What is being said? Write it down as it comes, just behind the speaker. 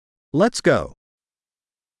Let's go.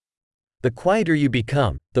 The quieter you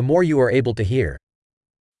become, the more you are able to hear.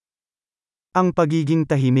 Ang pagiging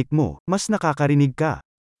tahimik mo, mas nakakarinig ka.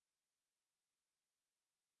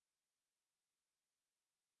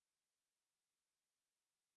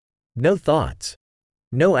 No thoughts.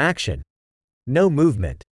 No action. No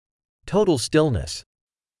movement. Total stillness.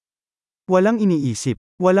 Walang iniisip,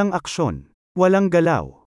 walang aksyon, walang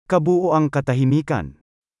galaw. Kabuo ang katahimikan.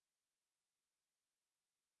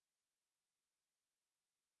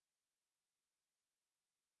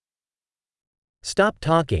 Stop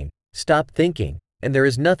talking, stop thinking, and there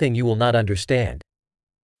is nothing you will not understand.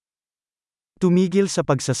 Tumigil sa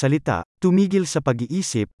pagsasalita, tumigil sa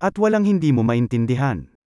pag-iisip, at walang hindi mo maintindihan.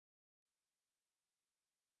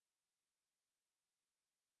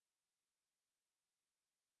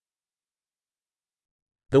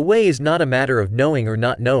 The way is not a matter of knowing or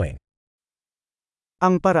not knowing.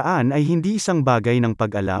 Ang paraan ay hindi isang bagay ng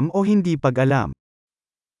pag-alam o hindi pag-alam.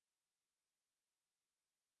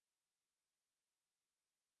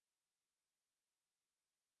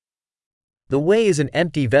 The way is an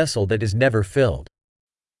empty vessel that is never filled.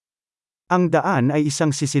 Ang daan ay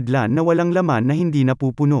isang sisidlan na walang laman na hindi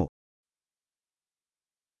napupuno.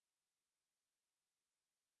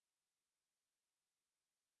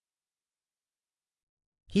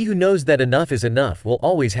 He who knows that enough is enough will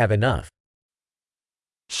always have enough.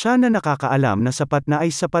 Siya na nakakaalam na sapat na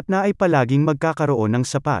ay palaging magkakaroon ng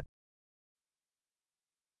sapat.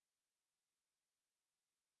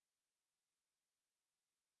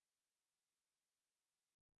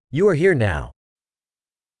 You are here now.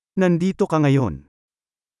 Nandito ka ngayon.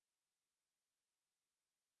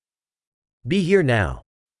 Be here now.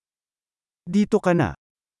 Dito ka na.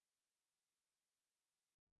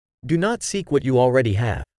 Do not seek what you already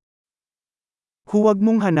have. Huwag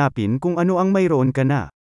mong hanapin kung ano ang mayroon ka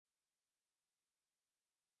na.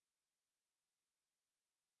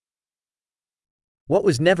 What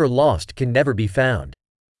was never lost can never be found.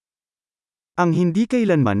 Ang hindi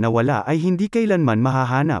kailanman nawala ay hindi kailanman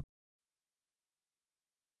mahahanap.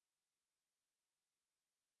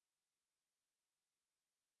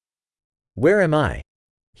 Where am I?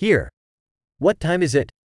 Here. What time is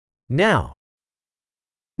it? Now.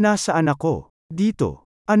 Nasaan ako? Dito.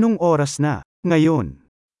 Anong oras na? Ngayon.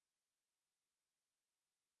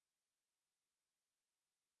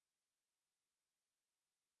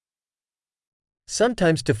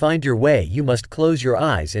 Sometimes to find your way you must close your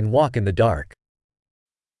eyes and walk in the dark.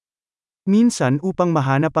 Minsan upang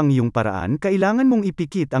mahanap ang iyong paraan kailangan mong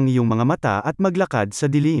ipikit ang iyong mga mata at maglakad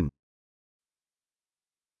sa dilim.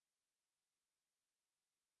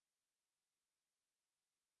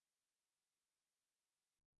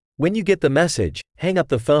 When you get the message, hang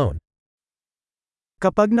up the phone.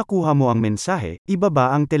 Kapag nakuha mo ang mensahe,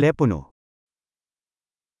 ibaba ang telepono.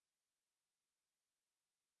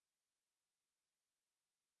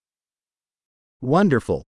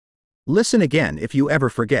 Wonderful. Listen again if you ever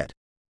forget.